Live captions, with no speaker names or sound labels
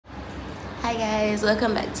Hi guys,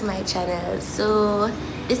 welcome back to my channel. So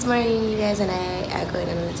this morning you guys and I are going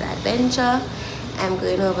on a little adventure. I'm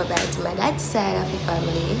going over back to my dad's side of the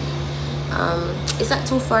family. It's not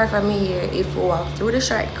too far from me here if we walk through the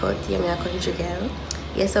shortcut. Yeah, I'm a country girl.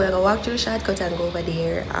 Yeah, so we're gonna walk through the shortcut and go over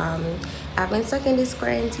there. I've been stuck in this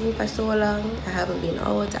quarantine for so long. I haven't been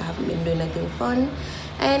out, I haven't been doing anything fun.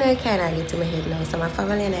 I know I kind of get to my head now. So my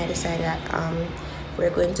family and I decided that we're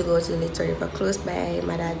going to go to the little river close by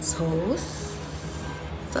my dad's house.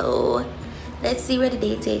 So let's see where the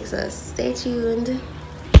day takes us. Stay tuned.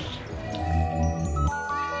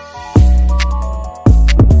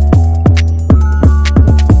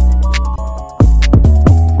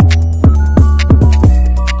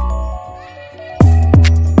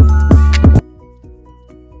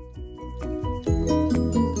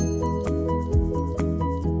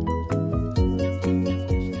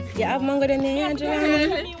 You have mango in there, Angela?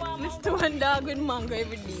 Mr. One dog with mango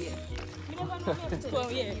every day. So,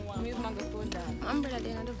 yeah, with mango stone dog. I'm better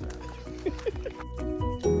than the vlog.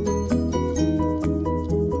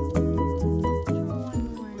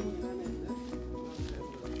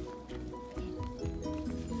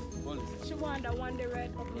 She want that one, the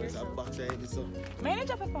red up there. So. May I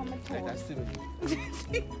drop it on my toe? Yeah.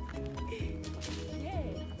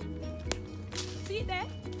 See it there?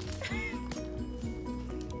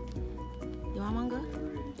 You want mango?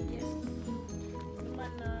 Yes. The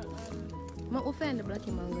man, I'm offend the black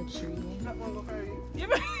mango tree. Black mango curry.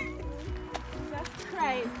 That's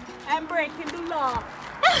right. I'm breaking the law.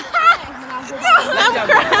 I'm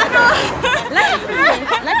crying.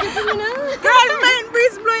 Like you know? Girl, man,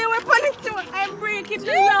 breeze blowing away on it too. I'm breaking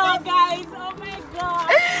the law, guys. Oh my god.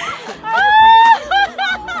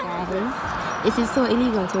 Guys, it is so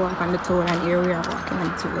illegal to walk on the toll, and here we are walking on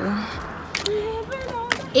the toll.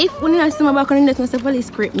 If when you see my back on the net, the police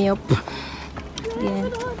scrape me up. Yeah.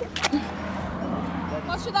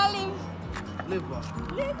 What should I leave? Live what?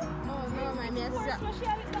 Leave? Oh, no, man. Yes,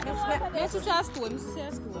 it's a stone. It's a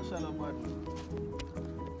stone.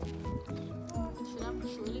 Should have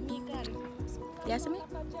surely me got it. Yes, me?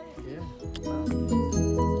 Yeah.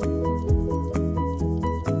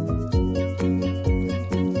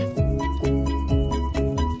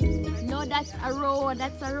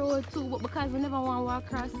 That's a road too, but because we never want to walk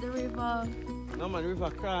across the river. No man, river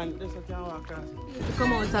can't. This one can't walk across. To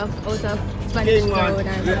come out of Spanish Road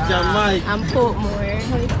and Portmore.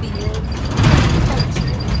 How it feels?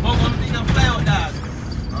 What one thing to fly out dog?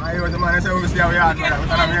 I was the man that said we stay out yard, brother. We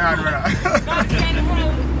don't have yard, brother. God send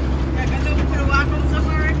home. I can do for the walk on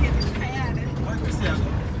safari. What you say?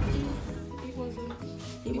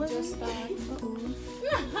 It just started.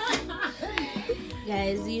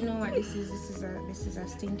 Guys, you know what this is? This is a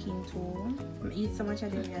stinking tool. I eat so much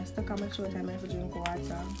of them, I stuck on my throat and I have to drink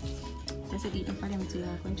water. I said eating for them too,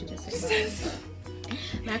 I'm going to just say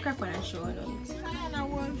my crap on a show on it.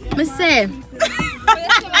 I say,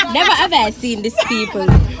 never have I seen these people.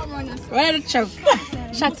 Where are the choke?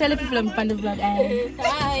 Shock tell the people I'm on the vlog.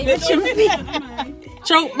 Let them see.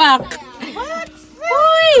 Choke back. What?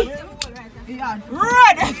 Boy! Run!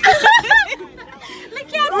 Run!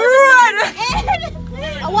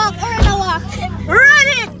 I walk. Run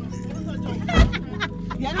it!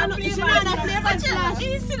 She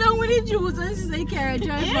sit down with the juice and she say, "Carry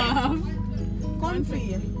drive off."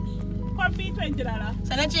 Comfy $20.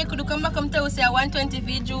 So now you could come back and tell us 120 for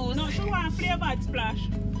juice. No, she want flavored splash.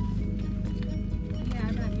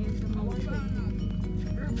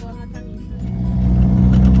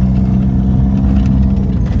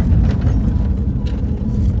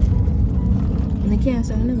 I can't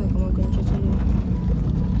say I never come and go to you.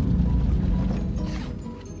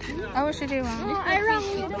 How was she doing? Oh, I rang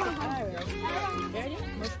you.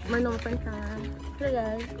 My number friend can. Hey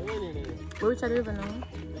guys. We reach the river now.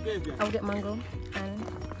 I'll get mango. And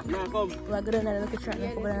we're going to look at track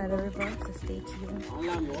and go down the river. So stay tuned.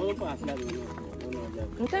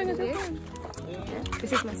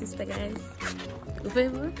 This is my sister, guys. The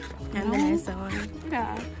favor and the nice one.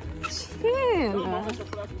 Yeah. Chill.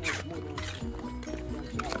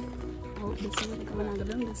 Oh, this is coming out of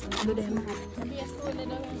them. Do them.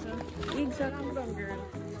 Exactly, girl.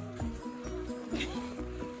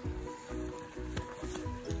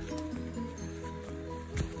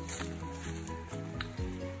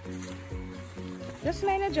 Just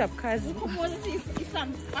mind a job, cause It's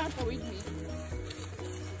some papa with me.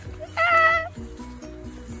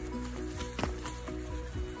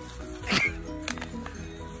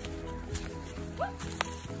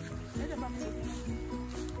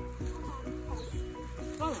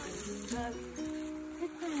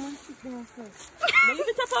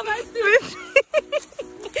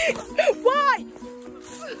 Why?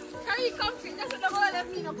 Carry comfy. That's what I'm going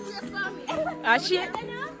to mean. Ah, shit.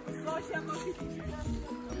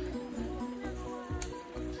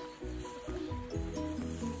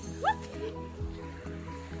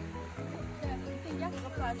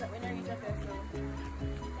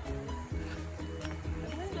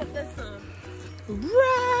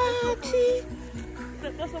 Ratty.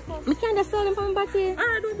 We can't just sell them from Batty.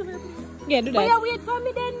 Yeah, do But that. you wait for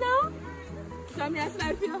me then now? So I'm going to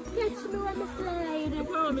slide for you. Catch me when I slide. You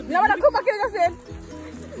want to come back here and say?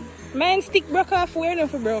 Mine stick broke off. Where no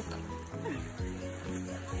for broke?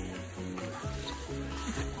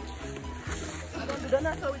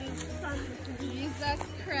 Jesus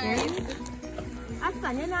Christ.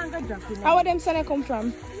 Aston, you're not going to drop it. How are them son come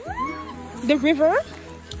from? The river?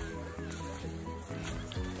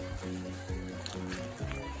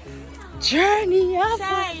 Journey of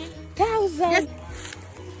 1,000.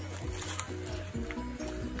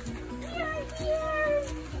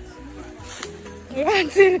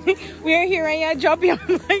 Yes. We're here and you're dropping.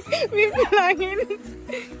 I'm like, we belonging.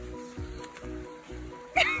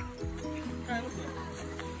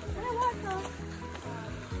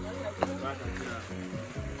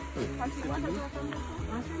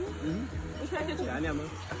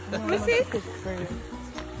 Let me see.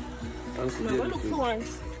 Look for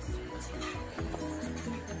once.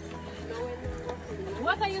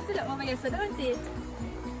 What are you still over here, so don't it?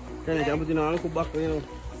 Can I jump in the uncle back, you know?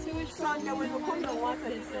 See which song that when you come to water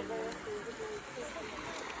is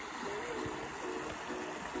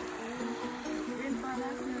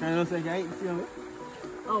Can I say, guy, see him?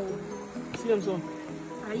 Oh. See him, so?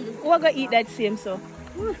 We're going to eat that same so.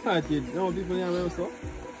 I did. No people here, so?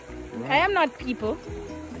 I am not people.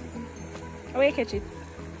 Where you catch it?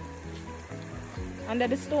 Under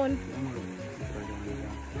the stone.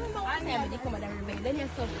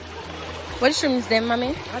 What shrimps them, mommy?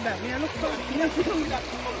 You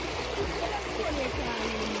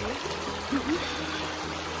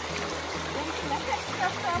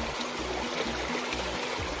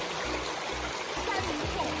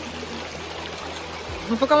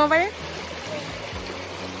come over here?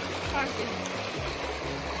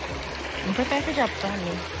 I'm prepared for job,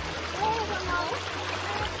 Tony.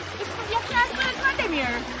 You can't smell them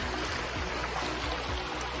here.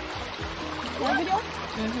 What video?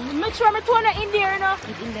 Make sure I'm throwing it in there, no?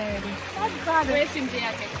 It's in there already. Oh God, where's him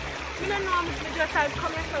there? I don't know, I'm just like,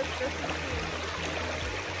 come here first.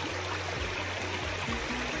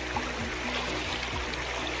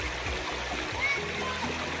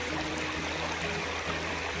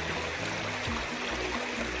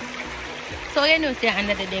 So you know, say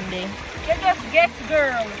under the damn day. You just guess,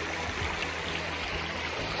 girl.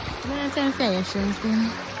 I'm trying to finish shrimps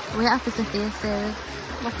then. We have to say yourself.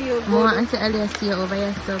 I feel good. More until earlier see you over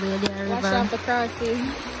here, so we're there. Wash off the crosses.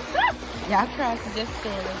 Yeah, crosses just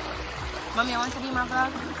fail. Mommy, I want to be my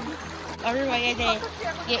vlog. Or river, you're there.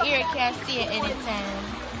 Your ear can't see it anytime.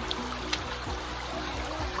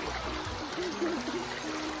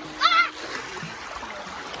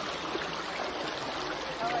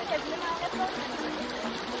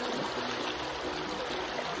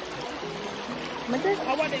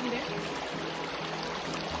 How about them there?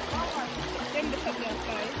 Them the top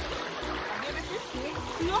outside.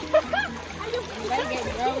 No. Are you going to get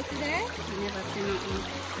girls today? Never seen it.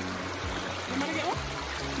 You want to get what?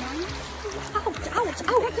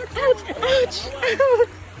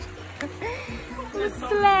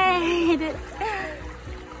 Slide.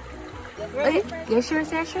 Wait, you sure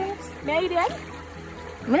say shrimps? Made it?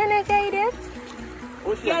 I'm not going to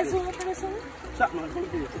You guys want to this one?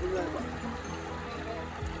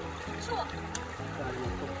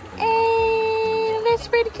 And let's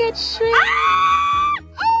spread the catch shrimp.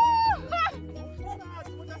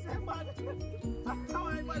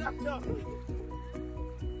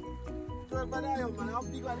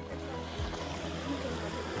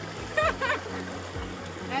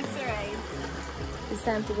 That's alright. It's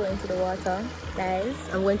time to go into the water, guys.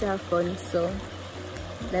 I'm going to have fun, so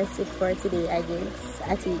that's it for today, I guess.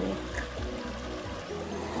 I think.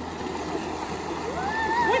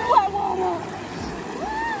 With what water?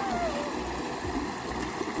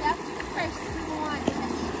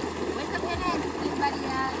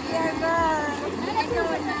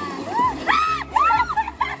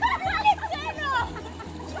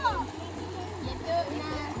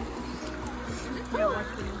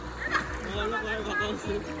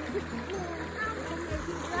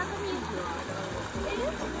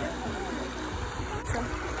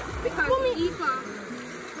 Because Eva.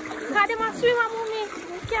 God, they must swim, mommy.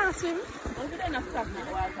 You can't swim.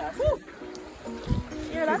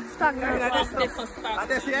 Yeah, that's stagnant. That's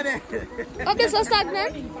it. Okay, so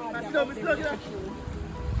stagnant.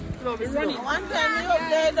 One time me up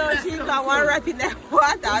there, though, she got one rat in the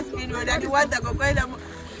water, spin road, and the water go going down.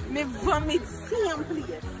 Me vomit same place.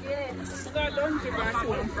 Yes. Don't give her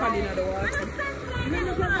some falling in the water.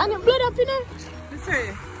 And it blood up in there?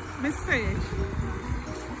 Me say.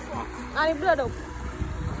 And it blood up.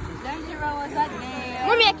 Dangerous was that there.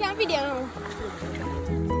 Mommy, I can't video now.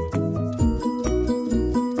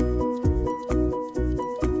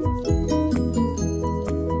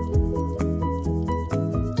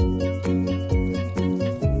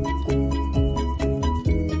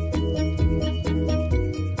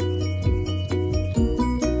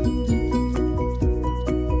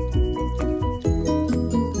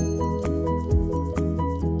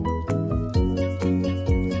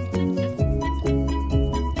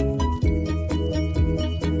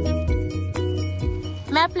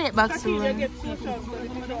 May I play it back soon?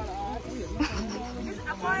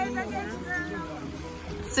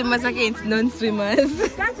 Swimmers against non-swimmers.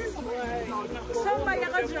 That is somebody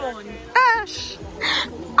got drowned. Ash!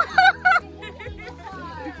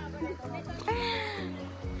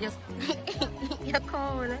 You're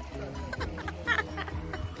cold.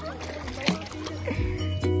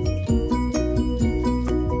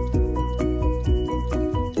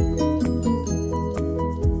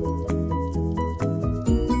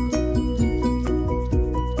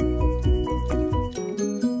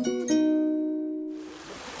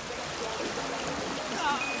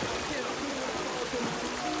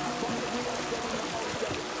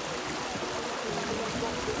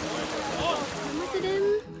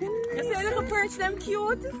 Perch them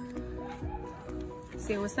cute.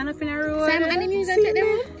 See, we'll stand up in a row. Sam, and the music take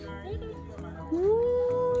them.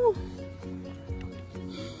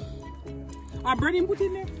 Our bread in put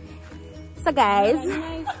in there. So guys,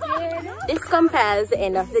 this compares the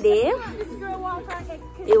end of the day.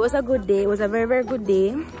 It was a good day. It was a very, very good day.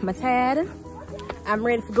 I'm tired. I'm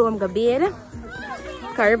ready to go and go bed.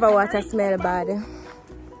 Because river water smell bad.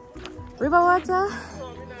 River water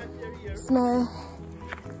smell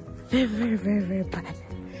very, very, very, very bad.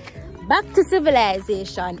 Back to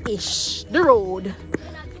civilization-ish. The road.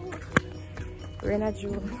 We're in a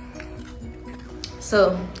Jew.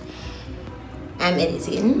 So, I'm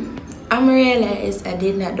editing. I'm realized I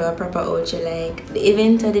did not do a proper outro. Like, the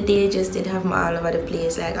event of the day just did have me all over the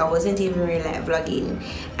place. Like, I wasn't even really like vlogging.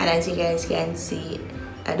 And as you guys can see,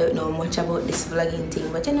 I don't know much about this vlogging thing.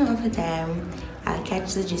 But you know, over time, I'll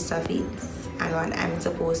catch the gist of it and what I'm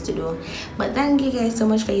supposed to do. But thank you guys so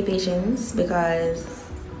much for your patience, because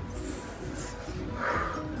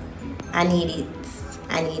I need it.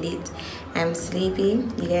 I'm sleepy.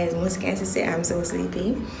 You guys must can say I'm so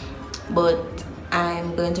sleepy, but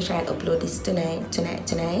I'm going to try and upload this tonight.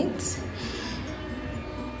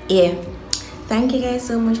 Yeah, thank you guys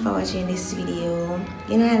so much for watching this video.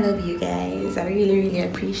 You know, I love you guys. I really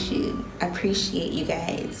appreciate you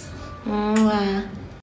guys. Mwah.